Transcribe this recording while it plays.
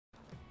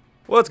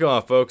What's going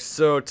on, folks?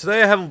 So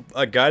today I have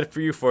a guide for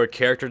you for a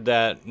character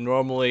that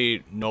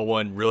normally no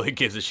one really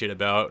gives a shit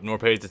about, nor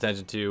pays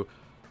attention to,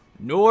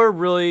 nor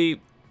really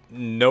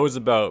knows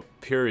about,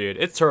 period.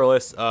 It's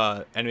Turles,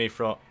 enemy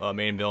from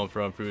main villain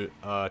from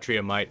Tree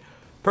of Might.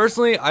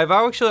 Personally, I've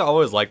actually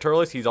always liked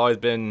Turles. He's always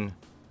been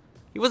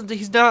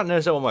he's not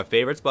necessarily one of my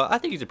favorites, but I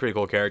think he's a pretty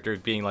cool character,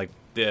 being like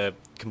the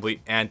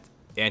complete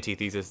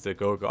antithesis to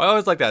Goku. I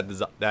always like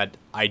that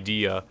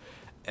idea.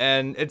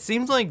 And it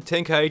seems like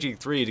Tenkaichi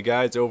 3, the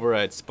guys over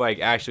at Spike,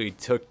 actually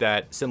took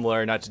that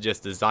similar, not to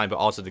just design, but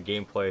also the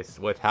gameplay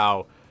with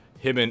how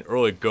him and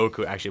early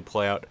Goku actually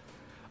play out.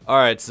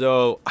 Alright,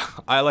 so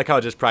I like how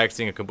just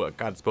practicing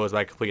got exposed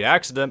by a complete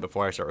accident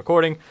before I start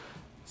recording.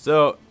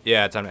 So,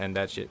 yeah, time to end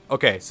that shit.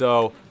 Okay,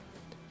 so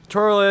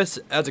Turles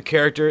as a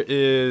character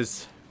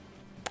is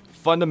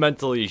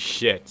fundamentally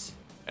shit.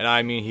 And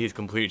I mean he's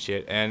complete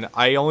shit. And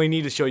I only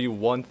need to show you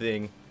one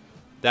thing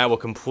that will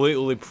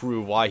completely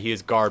prove why he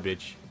is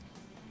garbage.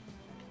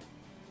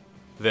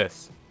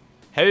 This.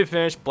 Heavy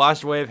finish,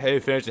 blaster wave, heavy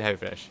finish, and heavy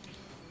finish.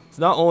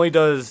 So not only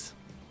does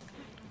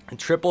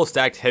triple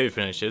stacked heavy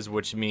finishes,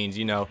 which means,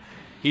 you know,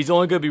 he's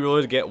only going to be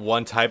really to get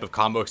one type of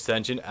combo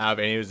extension out of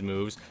any of his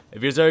moves.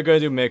 If he's ever going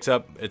to do mix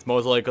up, it's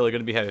most likely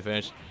going to be heavy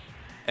finish.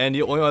 And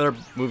the only other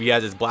move he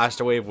has is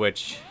blaster wave,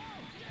 which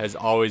has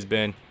always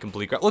been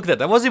complete crap. Look at that.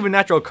 That wasn't even a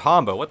natural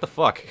combo. What the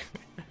fuck?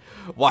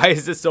 Why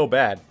is this so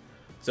bad?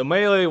 So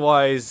melee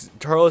wise,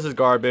 Turles is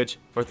garbage.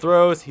 For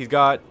throws, he's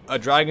got a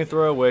dragon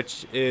throw,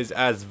 which is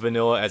as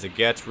vanilla as it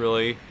gets,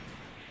 really.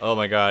 Oh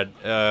my god.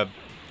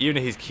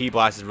 Even his ki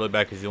blast is really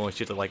bad because he only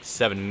shoots at like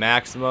 7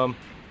 maximum,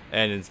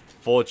 and his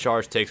full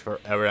charge takes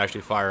forever to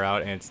actually fire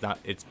out, and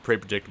it's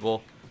pretty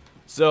predictable.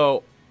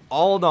 So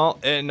all in all,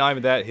 and not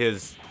even that,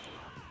 his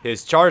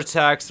charge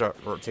attacks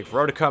take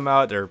forever to come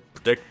out. They're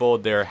predictable.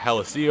 They're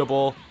hella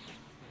seeable.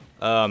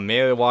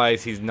 Melee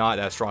wise, he's not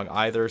that strong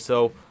either.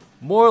 So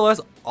more or less,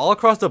 all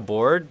across the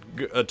board,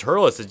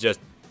 Turles is just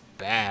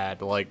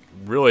bad, like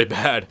really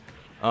bad.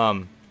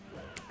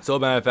 So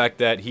bad in fact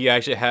that he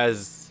actually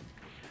has,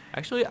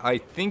 I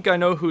think I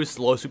know whose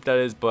slow soup that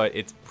is, but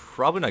it's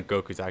probably not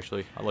Goku's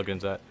actually. I'll look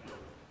into that.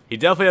 He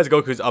definitely has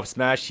Goku's up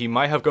smash. He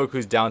might have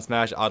Goku's down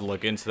smash. I'd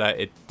look into that.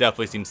 It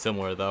definitely seems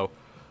similar though.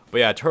 But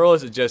yeah,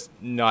 Turles is just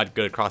not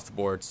good across the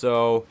board.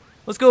 So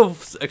let's go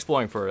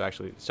exploring further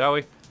actually, shall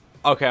we?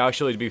 Okay,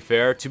 actually to be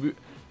fair,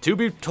 to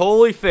be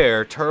totally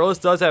fair, Turles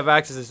does have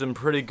access to some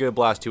pretty good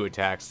Blast 2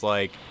 attacks,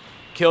 like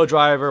Kill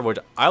Driver, which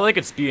I like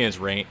its speed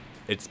and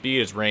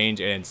its range,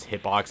 and its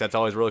hitbox. That's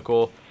always really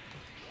cool.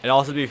 And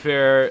also to be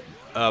fair,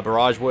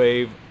 Barrage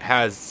Wave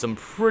has some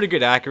pretty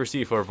good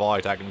accuracy for volley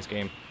attack in this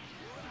game.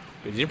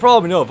 Because you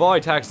probably know volley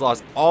attacks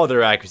lost all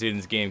their accuracy in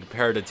this game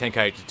compared to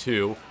Tenkaichi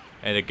 2,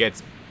 and it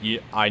gets.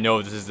 I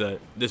know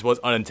this was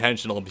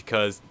unintentional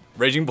because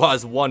Raging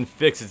Blast 1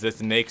 fixes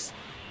this and makes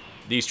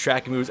these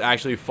tracking moves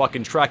actually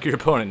fucking track your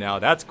opponent now.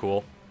 That's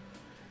cool.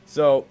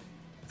 So,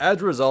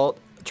 as a result,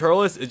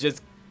 Turles is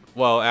just,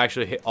 well,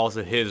 actually,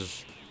 also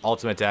his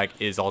ultimate attack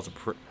is also,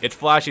 it's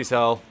flashy as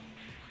hell.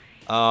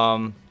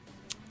 I'm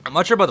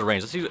not sure about the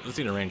range. Let's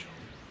see the range.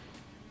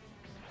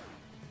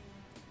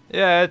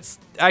 Yeah, it's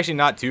actually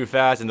not too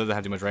fast and doesn't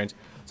have too much range.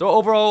 So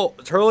overall,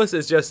 Turles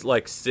is just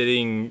like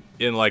sitting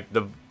in like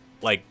the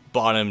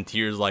bottom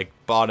tiers, like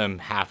bottom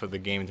half of the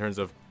game in terms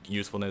of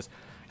usefulness.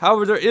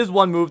 However, there is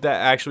one move that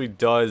actually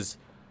does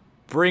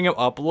bring him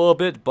up a little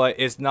bit, but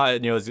it's not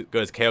as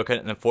good as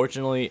Kaioken,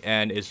 unfortunately,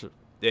 and it's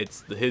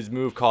his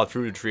move called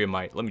Through the Tree of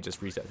Might. Let me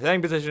just reset the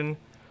setting position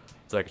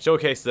so I can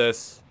showcase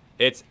this.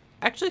 It's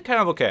actually kind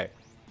of okay.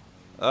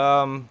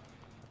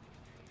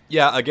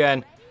 Yeah,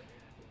 again,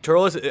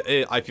 Turles,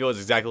 I feel, is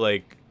exactly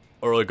like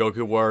early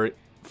Goku, where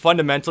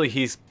fundamentally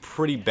he's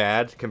pretty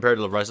bad compared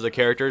to the rest of the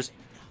characters,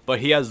 but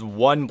he has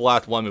one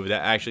Blast 1 move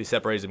that actually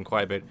separates him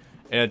quite a bit,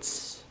 and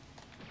it's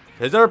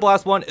his other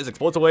Blast 1 is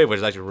Explosive Wave, which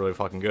is actually really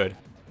fucking good.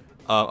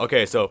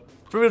 Okay, so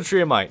Through the Tree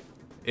of Might.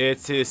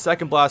 It's his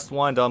second Blast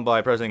 1 done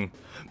by pressing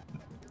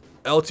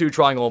L2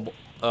 triangle,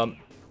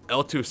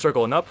 L2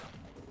 circle and up.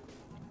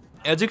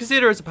 As you can see,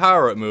 there is a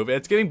power up move.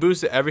 It's giving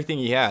boost to everything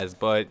he has,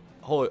 but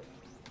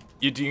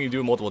you can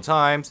do it multiple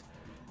times.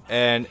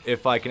 And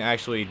if I can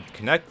actually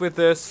connect with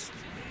this,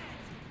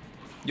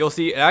 you'll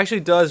see it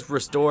actually does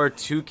restore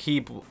 2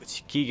 ki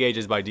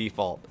gauges by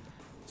default.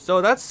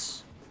 So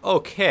that's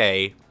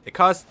okay. It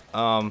costs,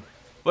 but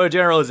a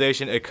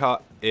generalization, it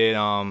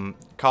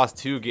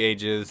costs 2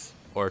 gauges,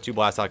 or 2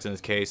 blast stocks in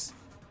this case.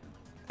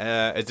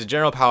 It's a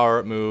general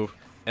power move,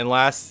 and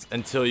lasts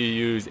until you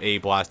use a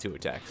blast 2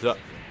 attack. So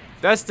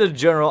that's the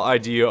general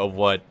idea of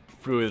what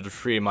Through the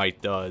Tree of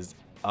Might does.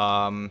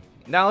 Now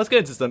let's get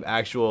into some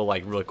actual,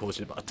 like, really cool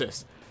shit about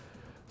this.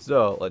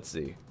 So, let's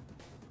see.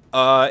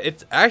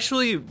 It's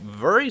actually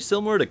very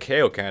similar to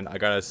Kaioken, I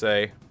gotta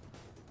say.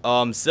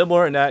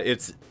 Similar in that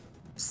it's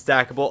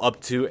stackable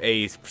up to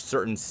a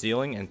certain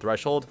ceiling and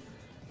threshold,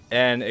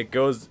 and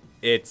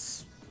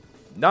it's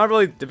not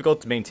really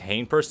difficult to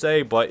maintain per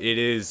se, but it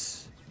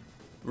is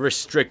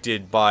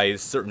restricted by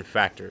certain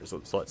factors,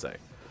 so let's say.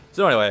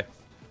 So anyway,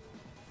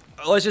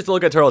 let's just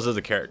look at Turles as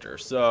a character.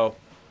 So,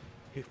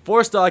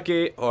 4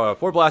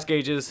 blast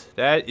gauges.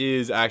 That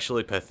is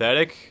actually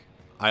pathetic.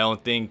 I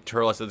don't think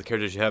Turles as a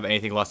character should have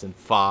anything less than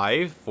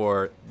 5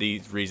 for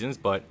these reasons,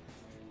 but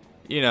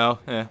you know,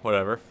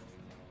 whatever.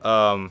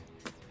 So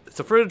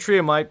for the Tree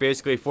of Might,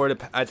 basically for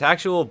the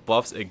actual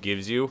buffs it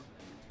gives you,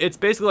 it's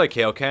basically like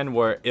Kaioken,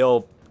 where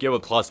it'll give a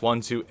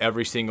 +1 to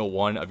every single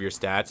one of your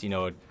stats. You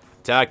know,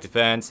 attack,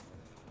 defense,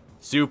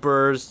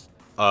 supers,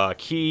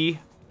 key,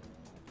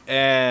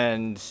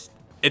 and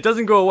it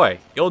doesn't go away.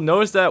 You'll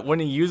notice that when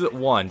you use it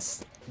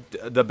once,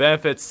 the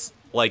benefits,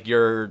 like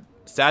your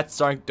stats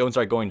don't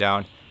start going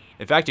down.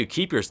 In fact, you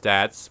keep your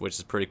stats, which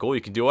is pretty cool.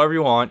 You can do whatever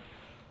you want,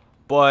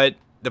 but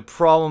the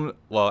problem,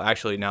 well,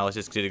 actually, now let's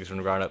just get this from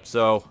the ground up.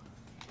 So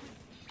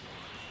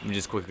let me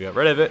just quickly get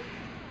rid of it.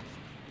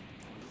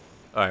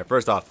 Alright,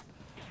 first off,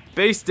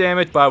 base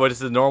damage by what is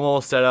the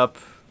normal setup.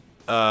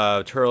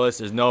 Turles,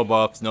 there's no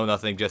buffs, no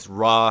nothing, just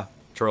raw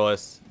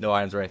Turles, no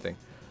items or anything.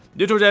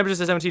 Neutral damage is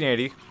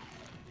 1780.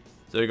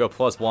 So you go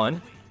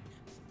 +1.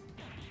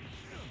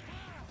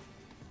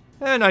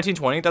 And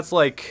 1920, that's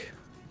like,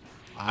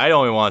 I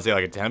don't even want to say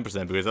like a 10%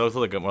 boost. That was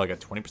like more like a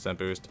 20%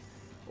 boost.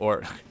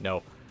 Or,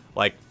 no,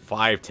 like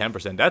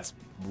 5-10%. That's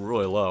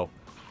really low.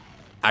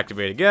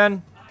 Activate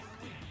again.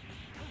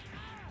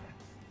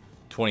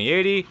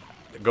 2080.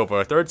 Go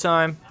for a third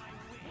time.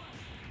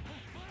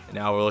 And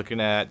now we're looking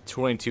at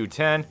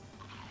 2210.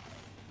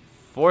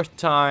 Fourth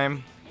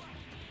time.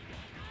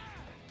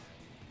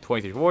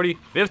 2340.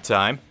 Fifth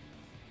time.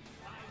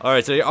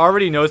 Alright, so you're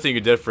already noticing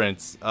a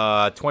difference.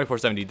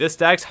 2470. This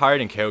stacks higher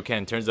than Kaioken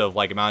in terms of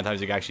like amount of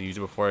times you can actually use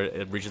it before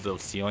it reaches the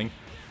ceiling.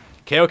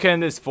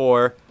 Kaioken is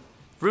 4.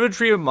 Fruit of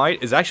Tree of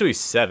Might is actually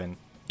 7.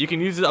 You can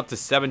use it up to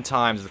 7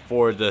 times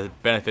before the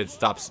benefit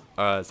stops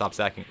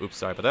stacking. Oops,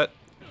 sorry about that.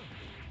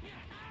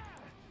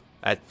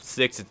 At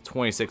 6, it's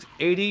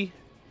 2680.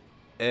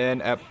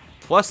 And at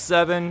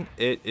 +7,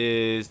 it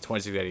is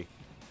 2680.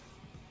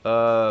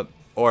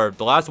 Or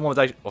the last one was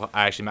actually, well,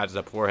 I actually matched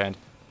up beforehand.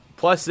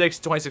 +6,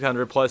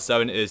 2600,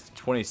 +7 is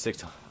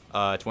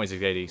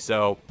 2680.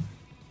 So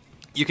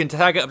you can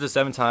tag it up to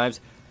 7 times.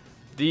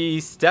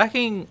 The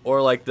stacking,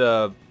 or like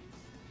the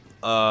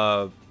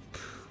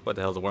what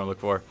the hell is the word I'm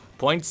looking for?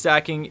 Point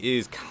stacking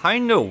is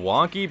kind of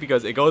wonky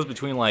because it goes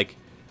between like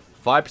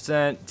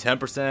 5%,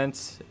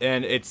 10%,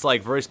 and it's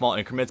like very small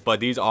increments. But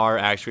these are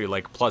actually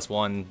like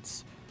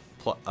 +1s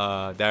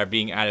that are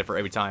being added for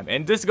every time,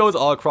 and this goes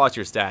all across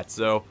your stats.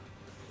 So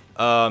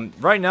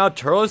right now,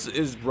 Turles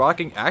is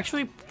rocking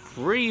actually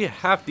pretty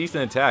half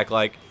decent attack.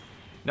 Like,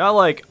 not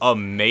like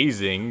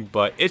amazing,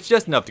 but it's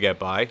just enough to get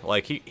by.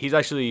 Like he's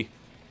actually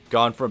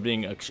gone from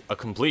being a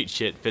complete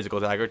shit physical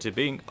attacker to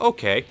being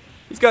okay.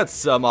 He's got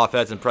some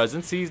offensive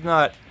presence. He's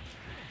not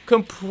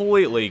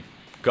completely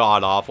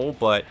god awful,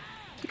 but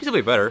he can still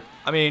be better.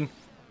 I mean,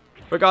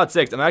 for God's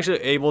sakes, I'm actually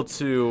able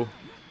to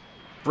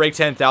break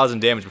 10,000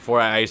 damage before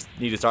I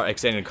need to start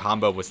extending a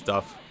combo with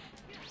stuff,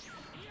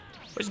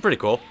 which is pretty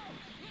cool.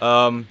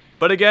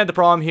 But again, the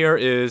problem here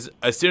is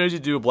as soon as you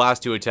do a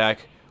Blast 2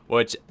 attack,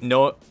 which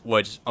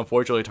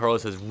unfortunately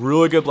Turles has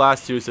really good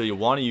Blast 2, so you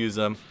want to use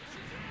them,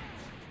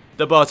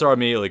 the buffs are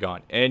immediately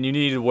gone, and you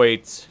need to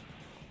wait.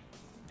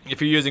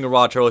 If you're using a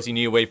raw Turles, you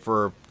need to wait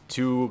for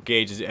 2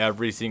 gauges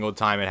every single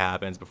time it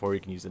happens before you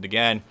can use it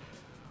again,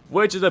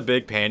 which is a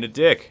big pain in the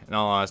dick, in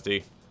all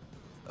honesty.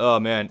 Oh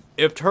man,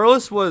 if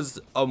Turles was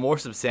a more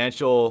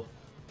substantial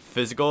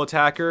physical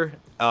attacker,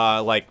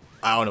 like,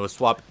 I don't know,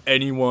 swap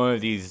any one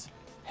of these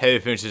heavy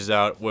finishes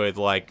out with,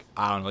 like,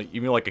 I don't know,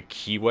 even like a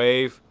key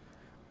wave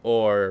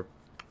or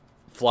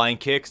flying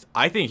kicks,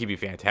 I think he'd be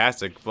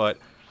fantastic. But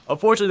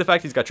unfortunately, the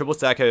fact he's got triple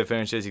stack heavy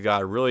finishes, he's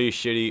got a really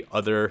shitty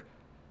other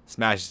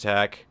smash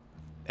attack,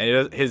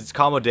 and his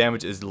combo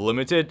damage is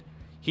limited,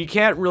 he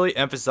can't really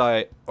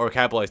emphasize or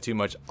capitalize too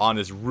much on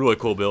this really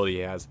cool ability he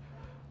has.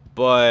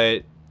 But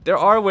there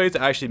are ways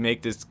to actually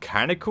make this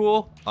kind of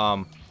cool.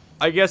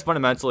 I guess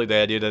fundamentally the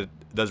idea that it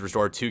does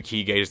restore 2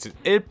 key gauges,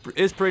 it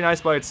is pretty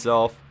nice by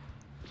itself.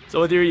 So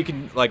with here you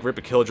can like rip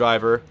a kill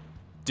driver,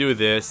 do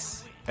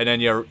this, and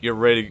then you're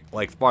ready to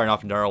like firing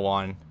off another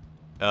one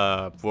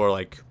for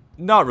like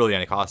not really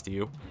any cost to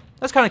you.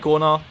 That's kind of cool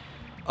and all.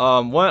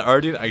 One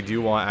other thing I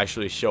do want to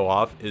actually show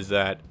off is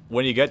that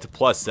when you get to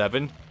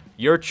 +7,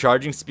 your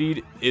charging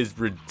speed is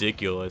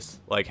ridiculous.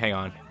 Like, hang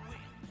on.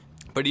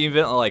 But even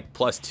at like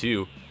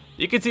 +2,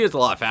 you can see it's a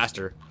lot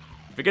faster.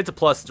 If you get to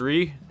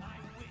 +3,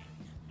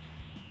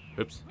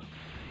 oops,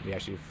 let me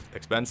actually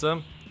expend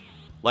some.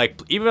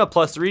 Like, even at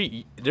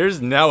 +3, there's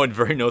now a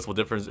very noticeable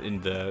difference in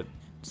the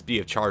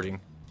speed of charging.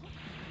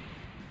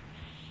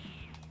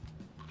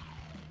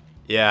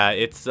 Yeah,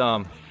 it's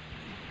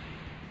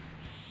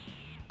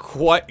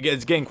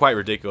getting quite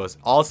ridiculous.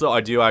 Also,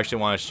 I do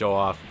actually want to show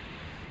off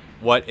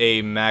what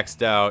a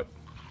maxed out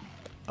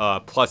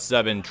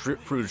 +7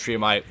 Fruit of Tree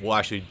of Might will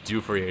actually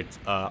do for your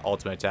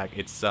ultimate attack.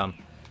 It's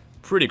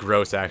pretty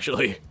gross,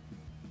 actually.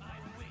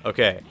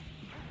 Okay,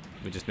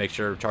 let me just make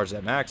sure to charge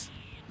that max.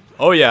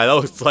 Oh yeah, that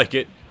looks like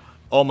it.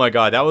 Oh my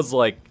god, that was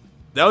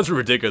a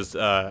ridiculous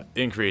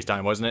increase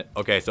time, wasn't it?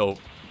 Okay, so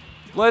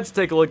Let's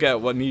take a look at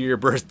what Meteor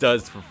Burst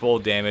does for full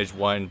damage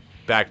when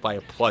backed by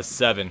a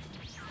 +7.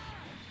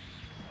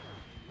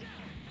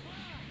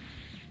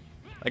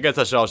 I guess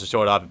I should also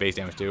show it off at base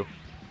damage too.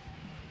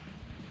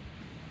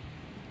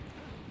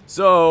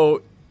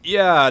 So,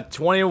 yeah,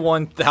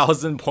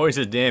 21,000 points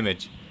of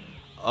damage.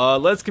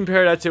 Let's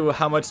compare that to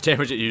how much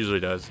damage it usually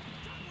does.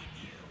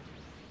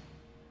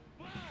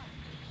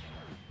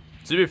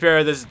 To be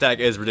fair, this attack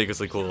is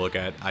ridiculously cool to look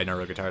at. I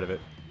never get tired of it.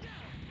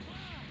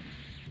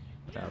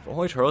 Now, if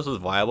only Turles was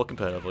viable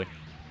competitively.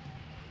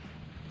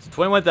 So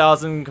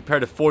 21,000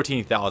 compared to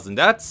 14,000.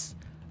 That's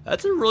a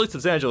really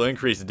substantial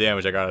increase in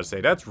damage, I gotta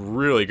say. That's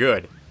really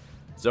good.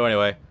 So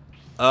anyway,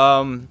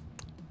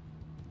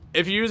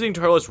 if you're using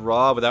Turles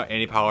raw without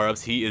any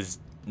power-ups, he is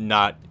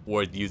not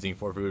worth using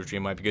for Food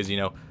Retreat Might because, you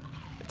know,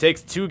 it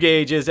takes 2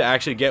 gauges to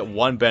actually get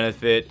 1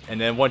 benefit,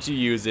 and then once you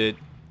use it,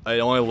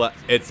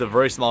 it's a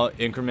very small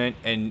increment,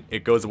 and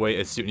it goes away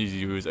as soon as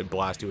you use a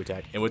Blast 2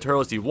 attack. And with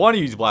Turles, you want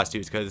to use Blast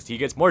 2s because he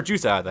gets more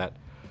juice out of that.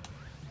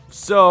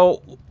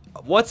 So,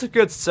 what's a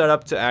good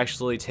setup to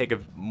actually take a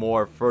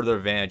more further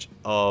advantage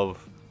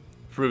of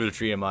Fruit of the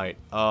Tree of Might?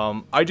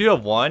 I do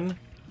have one.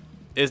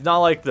 It's not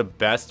like the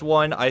best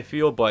one, I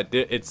feel, but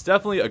it's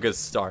definitely a good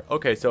start.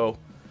 Okay, so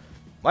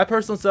my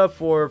personal setup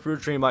for Fruit of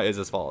the Tree of Might is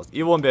as follows.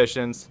 Evil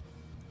Ambitions.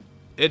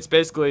 It's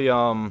basically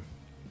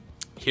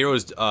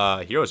Heroes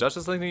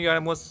Justice, I think the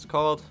item was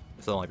called,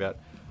 something like that.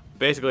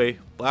 Basically,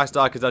 Blast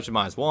Stock consumption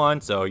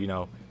 -1, so you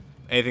know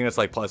anything that's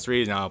like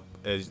 +3 is now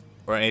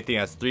or anything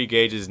that's 3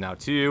 gauges is now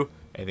 2.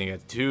 Anything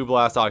that's 2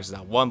 Blast Stocks is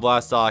now 1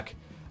 Blast Stock.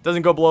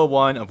 Doesn't go below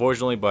 1,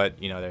 unfortunately,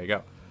 but you know, there you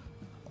go.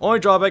 Only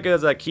drawback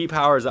is that key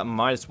power is at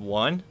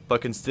 -1, but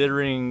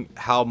considering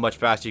how much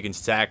faster you can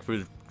stack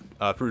Fruit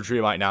Tree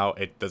right now,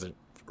 it doesn't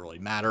really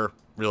matter,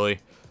 really.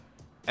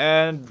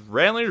 And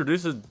randomly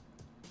reduces.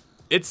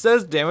 It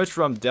says damage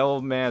from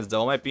Devilman's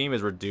Dolomite Beam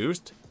is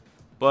reduced,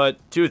 but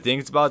 2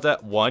 things about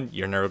that. 1,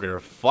 you're never going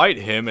to fight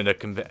him in a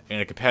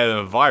competitive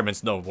environment,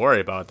 so don't worry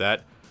about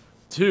that.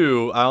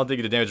 2, I don't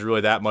think the damage is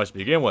really that much to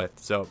begin with,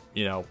 so,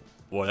 you know,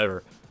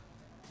 whatever.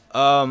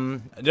 The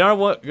other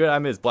one good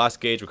item is Blast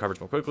Gauge, recovers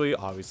more quickly,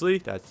 obviously.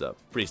 That's a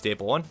pretty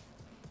staple one.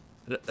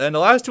 And the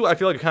last 2 I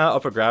feel like are kind of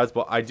up for grabs,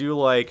 but I do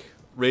like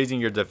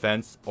raising your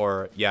defense,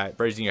 or, yeah,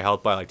 raising your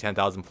health by like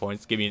 10,000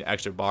 points, giving you an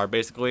extra bar,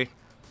 basically.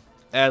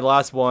 And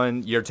last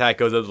one, your attack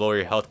goes up the lower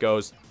your health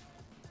goes.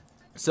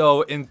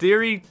 So, in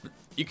theory,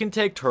 you can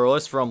take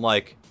Turles from,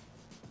 like,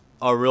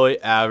 a really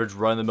average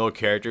run-of-the-mill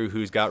character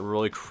who's got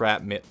really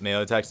crap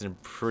melee attacks and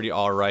pretty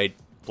alright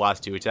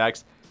Blast 2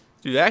 attacks.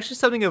 Dude, actually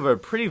something of a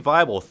pretty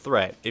viable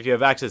threat, if you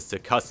have access to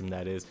custom,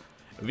 that is.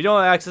 If you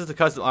don't have access to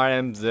custom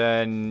items,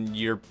 then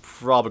you're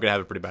probably going to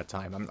have a pretty bad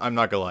time. I'm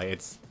not going to lie,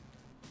 it's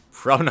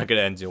probably not going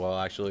to end too well,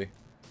 actually.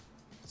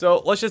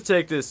 So, let's just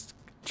take this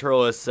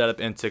Turles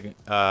setup into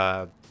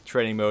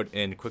training mode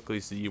and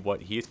quickly see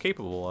what he is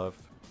capable of.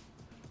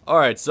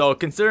 Alright, so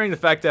considering the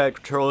fact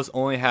that Turles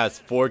only has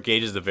 4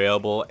 gauges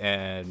available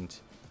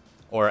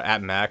or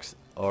at max,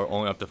 or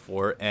only up to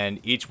 4,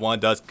 and each one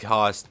does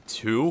cost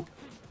 2,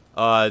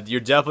 you're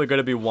definitely going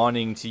to be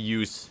wanting to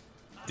use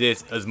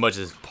this as much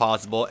as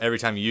possible every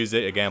time you use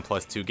it, again,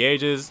 plus 2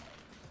 gauges.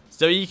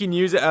 So you can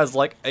use it as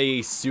like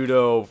a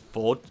pseudo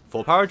full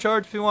power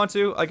charge if you want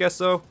to, I guess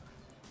so.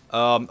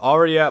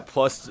 Already at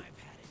plus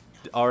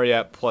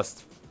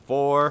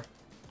 4,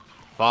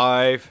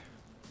 5,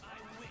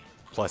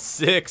 plus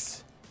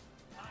 6.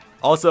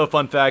 Also,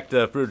 fun fact,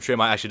 the Fruit of the Tree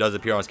actually does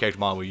appear on his character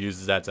model who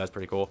uses that, so that's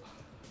pretty cool.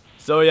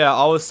 So yeah,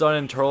 all of a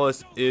sudden,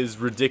 Turles is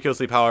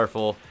ridiculously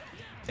powerful,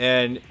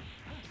 and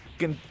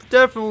can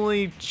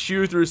definitely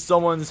chew through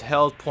someone's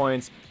health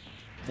points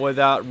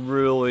without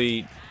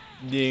really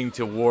needing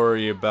to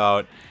worry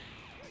about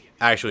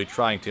actually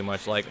trying too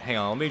much. Like, hang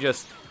on, let me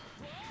just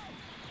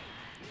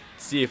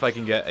see if I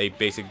can get a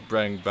basic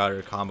bread and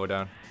butter combo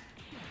down.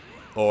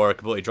 Or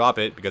completely drop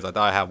it, because I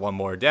thought I had one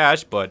more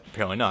dash, but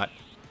apparently not.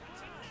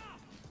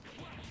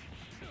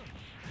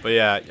 But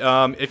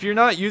yeah, if you're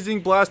not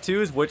using Blast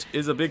 2s, which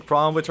is a big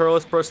problem with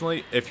Turles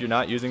personally, if you're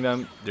not using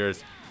them, you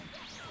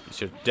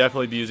should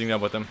definitely be using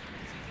them with them.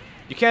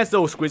 You can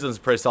still squeeze them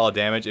some pretty solid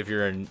damage if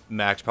you're in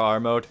max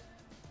power mode.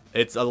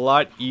 It's a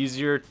lot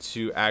easier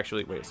to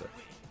actually, wait a sec.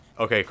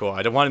 Okay, cool.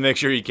 I don't want to make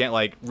sure you can't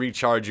like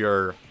recharge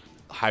your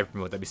hyper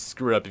mode. That'd be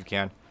screwed up if you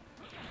can.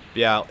 But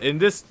yeah, in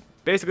this,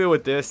 basically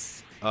with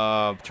this,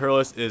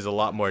 Turles is a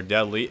lot more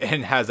deadly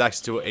and has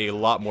access to a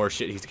lot more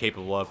shit he's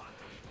capable of.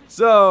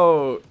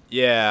 So,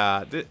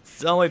 yeah,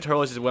 suddenly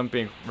Turles just went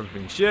from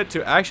being shit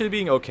to actually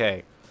being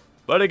okay.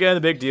 But again,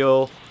 the big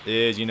deal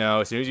is, you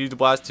know, as soon as you use the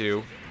Blast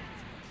 2,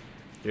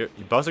 your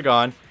buffs are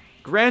gone.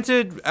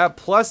 Granted, at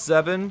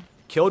 +7,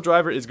 Kill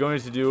Driver is going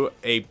to do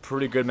a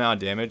pretty good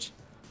amount of damage.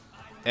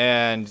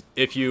 And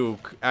if you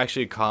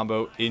actually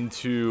combo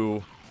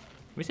into...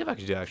 Let me see if I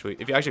can do that, actually.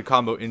 If you actually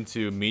combo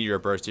into Meteor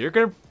Burst, you're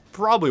going to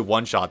probably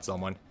one-shot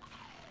someone.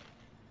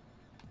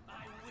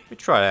 Let me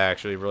try that,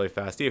 actually, really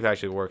fast. See if it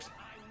actually works.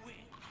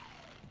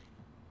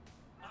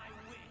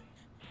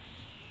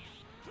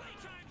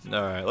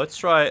 Alright, let's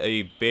try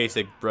a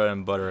basic bread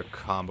and butter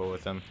combo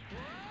with him.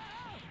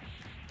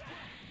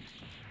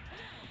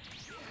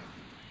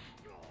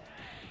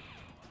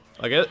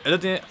 Like, it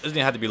doesn't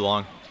have to be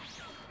long.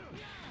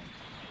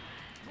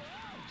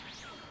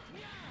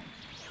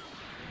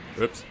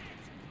 Oops.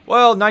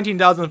 Well,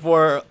 19,000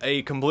 for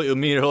a completely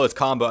meterless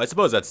combo. I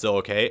suppose that's still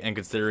okay, and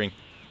considering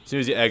as soon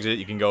as you exit,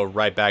 you can go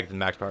right back to the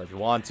max power if you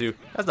want to.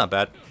 That's not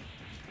bad.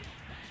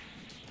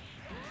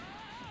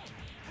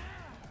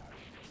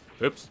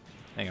 Oops.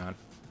 Hang on.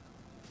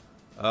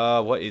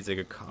 What is a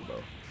good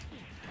combo?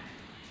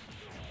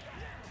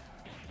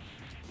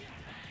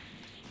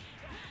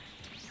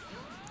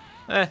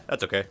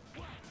 That's okay.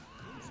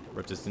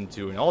 Rip this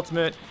into an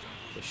ultimate.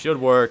 It should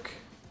work.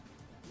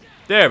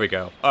 There we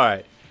go.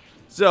 Alright.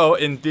 So,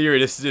 in theory,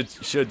 this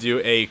should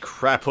do a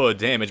crap load of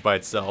damage by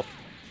itself.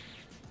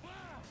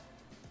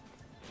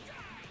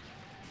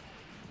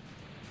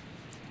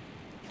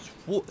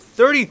 Well,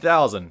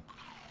 30,000.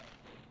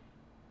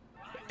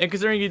 And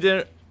considering you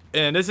didn't...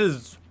 And this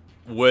is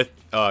with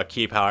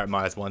key power at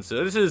 -1.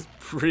 So, this is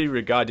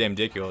pretty goddamn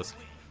ridiculous.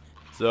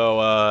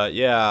 So,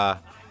 yeah.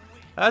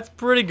 That's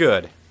pretty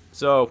good.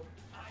 So,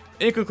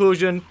 in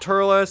conclusion,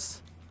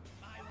 Turles,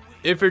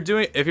 if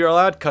you're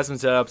allowed custom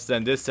setups,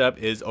 then this setup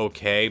is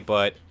okay,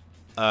 but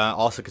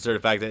also consider the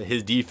fact that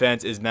his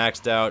defense is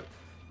maxed out,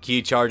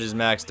 key charge is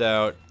maxed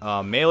out,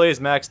 melee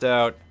is maxed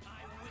out,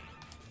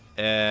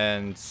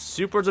 and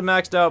supers are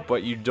maxed out,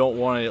 but you don't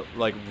want to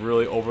like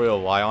really overly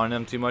rely on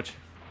them too much.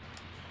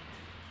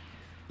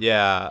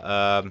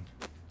 Yeah,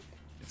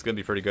 it's gonna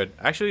be pretty good.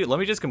 Actually, let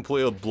me just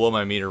completely blow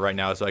my meter right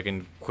now so I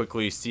can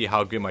quickly see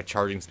how good my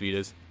charging speed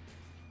is.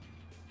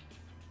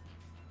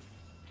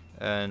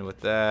 And with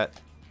that,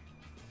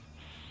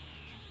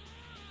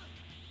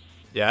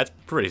 yeah, that's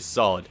pretty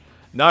solid.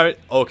 Now,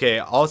 okay.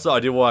 Also, I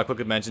do want to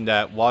quickly mention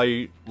that while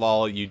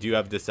you do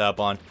have this setup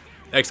on,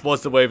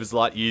 explosive wave is a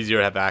lot easier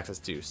to have access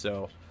to.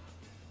 So,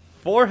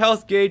 4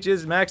 health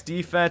gauges, max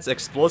defense,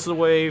 explosive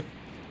wave,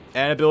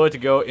 and ability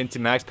to go into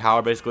max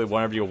power basically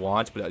whenever you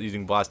want, but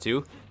using blast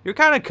 2, you're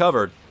kind of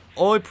covered.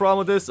 Only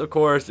problem with this, of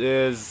course,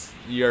 is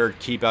your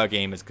keep out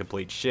game is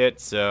complete shit.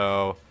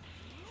 So.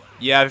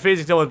 Yeah, if you're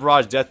facing someone with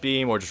Barrage Death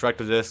Beam or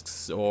Destructive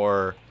Discs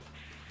or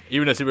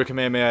even a Super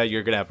Kamehameha,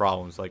 you're going to have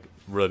problems, like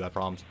really bad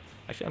problems.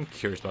 Actually, I'm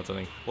curious about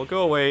something. Will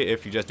go away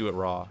if you just do it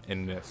raw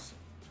in this.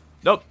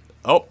 Nope.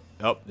 Oh,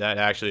 nope, that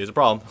actually is a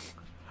problem.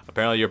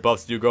 Apparently your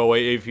buffs do go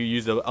away if you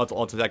use the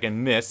ultimate attack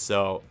and miss,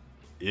 so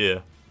yeah.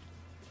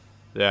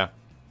 Yeah.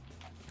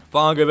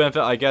 Final good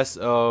benefit, I guess,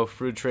 of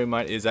Fruit Trade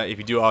Mine is that if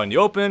you do it out in the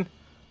open,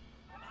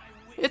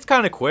 it's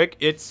kind of quick.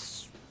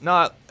 It's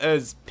not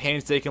as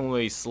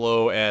painstakingly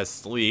slow as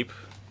sleep,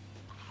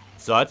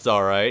 so that's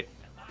alright.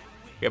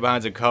 Get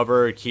behind some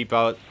cover, keep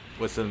out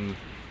with some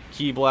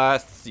key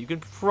blasts. You can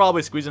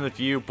probably squeeze in a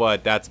few,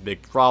 but that's a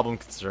big problem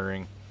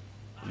considering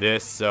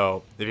this.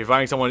 So if you're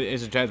finding someone in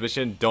instant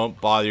transmission, don't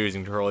bother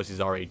using Turles.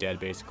 He's already dead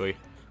basically,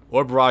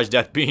 or Barrage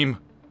Death Beam,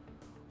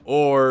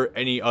 or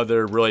any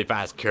other really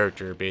fast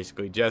character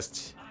basically.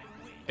 Just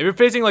if you're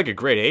facing like a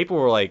Great Ape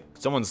or like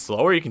someone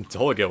slower, you can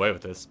totally get away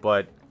with this,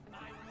 but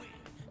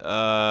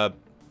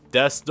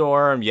Death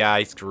Storm, yeah,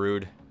 he's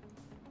screwed.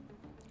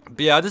 But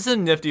yeah, this is a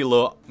nifty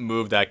little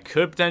move that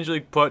could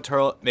potentially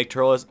make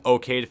Turles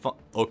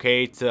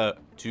okay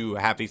to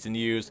have decent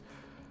use.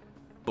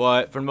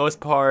 But for the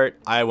most part,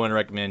 I wouldn't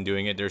recommend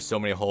doing it. There's so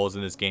many holes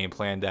in this game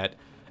plan that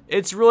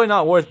it's really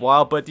not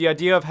worthwhile. But the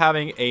idea of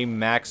having a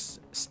max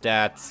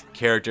stats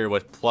character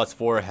with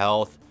 +4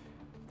 health,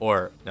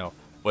 or no,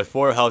 with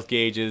 4 health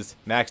gauges,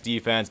 max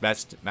defense,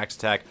 max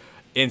attack,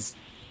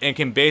 and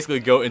can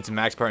basically go into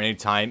max power any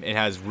time and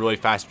has really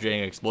fast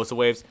draining explosive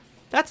waves.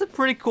 That's a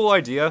pretty cool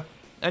idea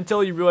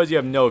until you realize you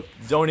have no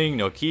zoning,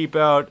 no keep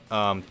out.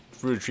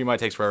 Fruit Tree Mine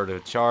takes forever to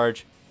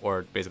charge,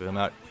 or basically come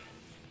out.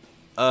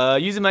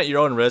 Use them at your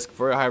own risk,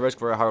 for a high risk,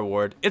 for a high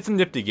reward. It's a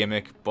nifty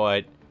gimmick,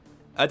 but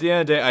at the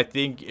end of the day, I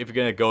think if you're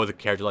gonna go with a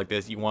character like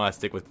this, you want to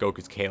stick with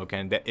Goku's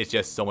Kaioken. It's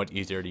just so much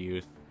easier to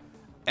use,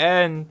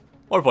 and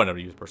more fun to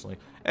use personally.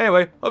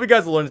 Anyway, hope you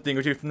guys learned a thing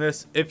or two from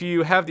this. If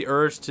you have the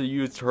urge to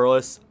use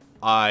Turles,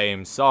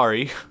 I'm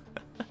sorry.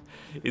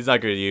 He's not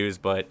good to use,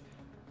 but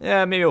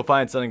yeah, maybe we'll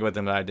find something with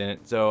him that I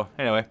didn't. So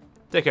anyway,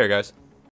 take care, guys.